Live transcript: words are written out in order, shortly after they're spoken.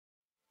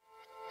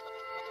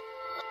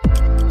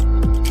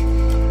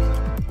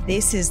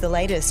This is the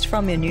latest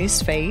from your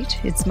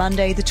newsfeed. It's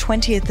Monday, the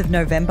 20th of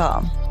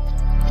November.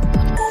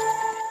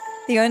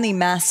 The only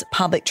mass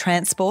public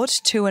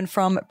transport to and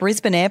from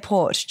Brisbane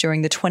Airport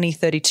during the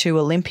 2032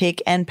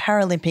 Olympic and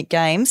Paralympic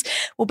Games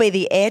will be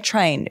the air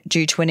train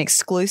due to an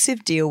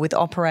exclusive deal with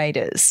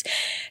operators.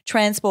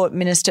 Transport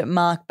Minister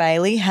Mark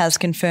Bailey has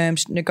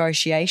confirmed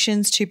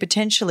negotiations to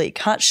potentially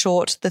cut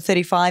short the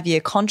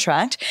 35-year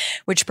contract,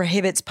 which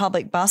prohibits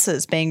public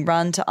buses being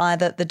run to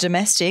either the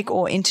domestic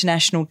or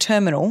international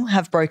terminal,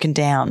 have broken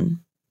down.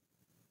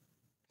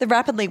 The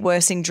rapidly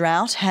worsening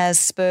drought has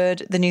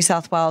spurred the New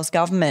South Wales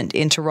government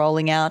into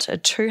rolling out a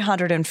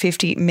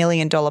 $250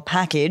 million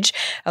package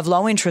of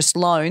low-interest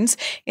loans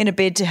in a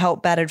bid to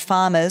help battered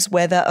farmers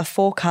weather a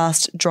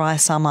forecast dry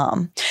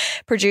summer.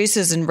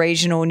 Producers in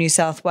regional New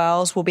South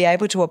Wales will be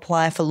able to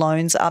apply for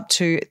loans up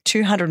to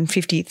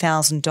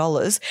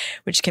 $250,000,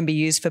 which can be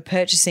used for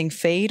purchasing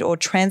feed or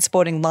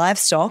transporting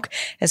livestock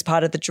as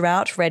part of the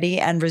Drought Ready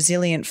and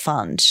Resilient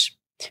Fund.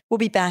 We'll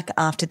be back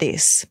after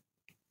this.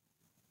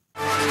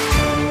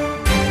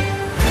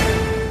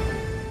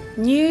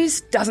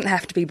 News doesn't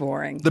have to be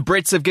boring. The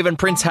Brits have given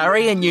Prince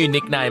Harry a new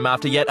nickname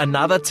after yet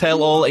another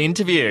tell-all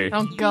interview.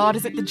 Oh God,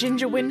 is it the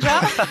Ginger Whinger?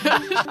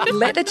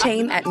 Let the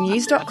team at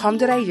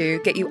news.com.au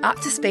get you up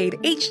to speed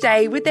each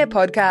day with their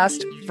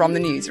podcast, From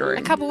the Newsroom.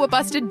 A couple were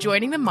busted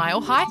joining the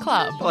Mile High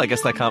Club. Well, I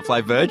guess they can't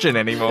fly Virgin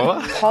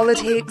anymore.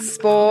 Politics,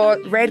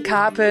 sport, red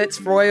carpets,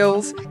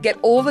 royals. Get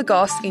all the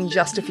goss in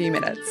just a few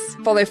minutes.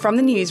 Follow From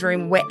the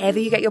Newsroom wherever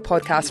you get your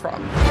podcasts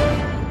from.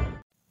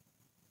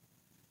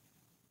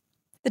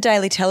 The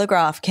Daily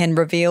Telegraph can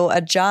reveal a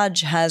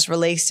judge has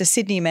released a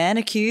Sydney man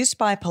accused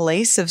by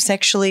police of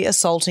sexually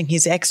assaulting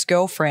his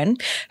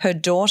ex-girlfriend, her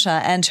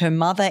daughter and her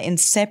mother in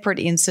separate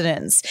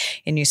incidents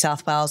in New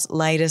South Wales'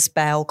 latest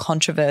bail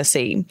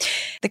controversy.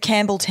 The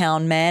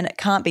Campbelltown man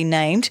can't be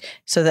named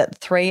so that the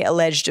three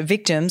alleged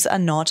victims are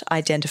not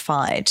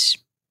identified.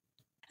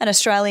 An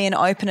Australian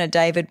opener,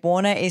 David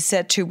Warner, is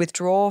set to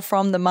withdraw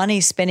from the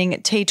money-spending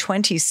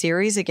T20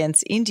 series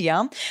against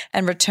India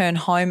and return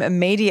home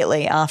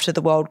immediately after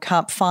the World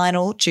Cup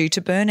final due to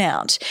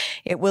burnout.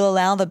 It will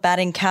allow the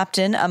batting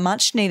captain a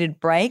much-needed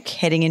break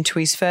heading into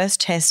his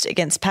first test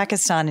against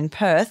Pakistan in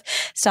Perth,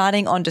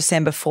 starting on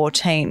December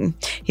 14,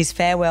 his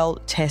farewell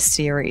test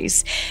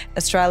series.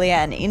 Australia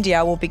and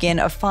India will begin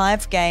a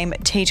 5-game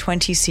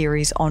T20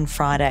 series on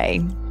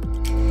Friday.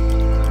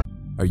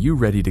 Are you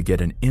ready to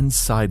get an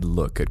inside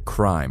look at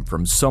crime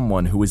from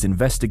someone who has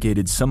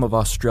investigated some of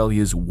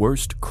Australia's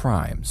worst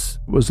crimes?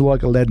 It was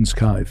like Aladdin's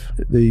Cave.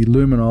 The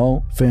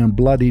luminol found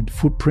bloodied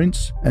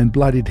footprints and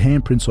bloodied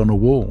handprints on a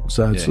wall,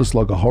 so it's just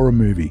like a horror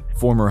movie.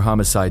 Former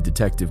homicide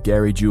detective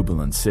Gary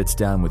Jubilant sits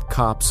down with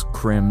cops,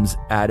 crims,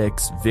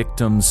 addicts,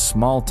 victims,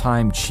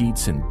 small-time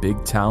cheats, and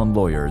big-town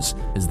lawyers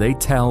as they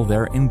tell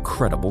their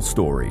incredible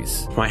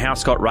stories. My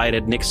house got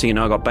raided. Next thing you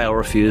know, I got bail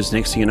refused.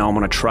 Next thing you know, I'm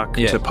on a truck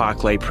to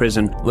Parklea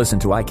Prison. Listen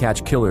to I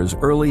Catch Killers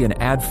early and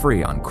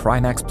ad-free on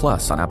Crimex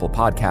Plus on Apple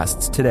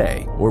Podcasts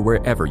today or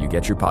wherever you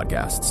get your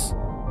podcasts.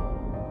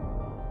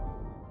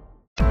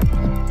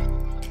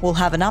 We'll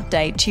have an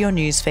update to your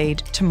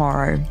newsfeed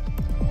tomorrow.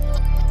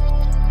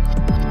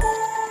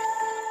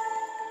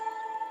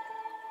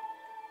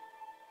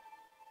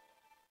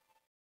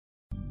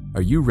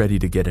 Are you ready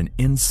to get an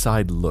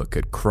inside look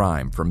at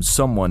crime from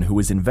someone who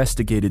has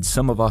investigated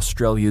some of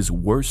Australia's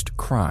worst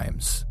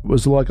crimes? It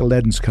was like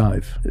Aladdin's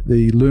Cave.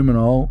 The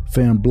luminol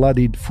found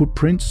bloodied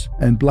footprints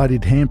and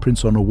bloodied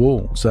handprints on a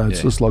wall, so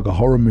it's just like a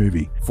horror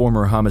movie.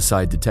 Former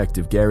homicide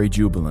detective Gary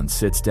Jubilant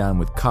sits down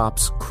with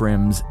cops,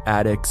 crims,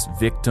 addicts,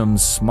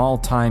 victims,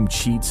 small-time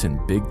cheats,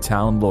 and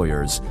big-town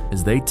lawyers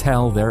as they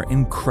tell their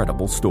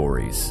incredible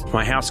stories.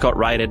 My house got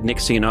raided.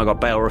 Next thing you know, I got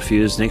bail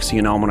refused. Next thing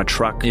you know, I'm on a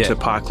truck to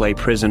Parklea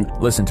Prison.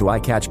 Listen to I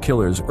Catch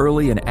Killers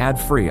early and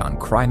ad-free on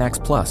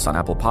Crimex Plus on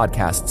Apple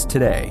Podcasts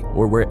today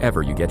or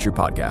wherever you get your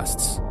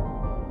podcasts.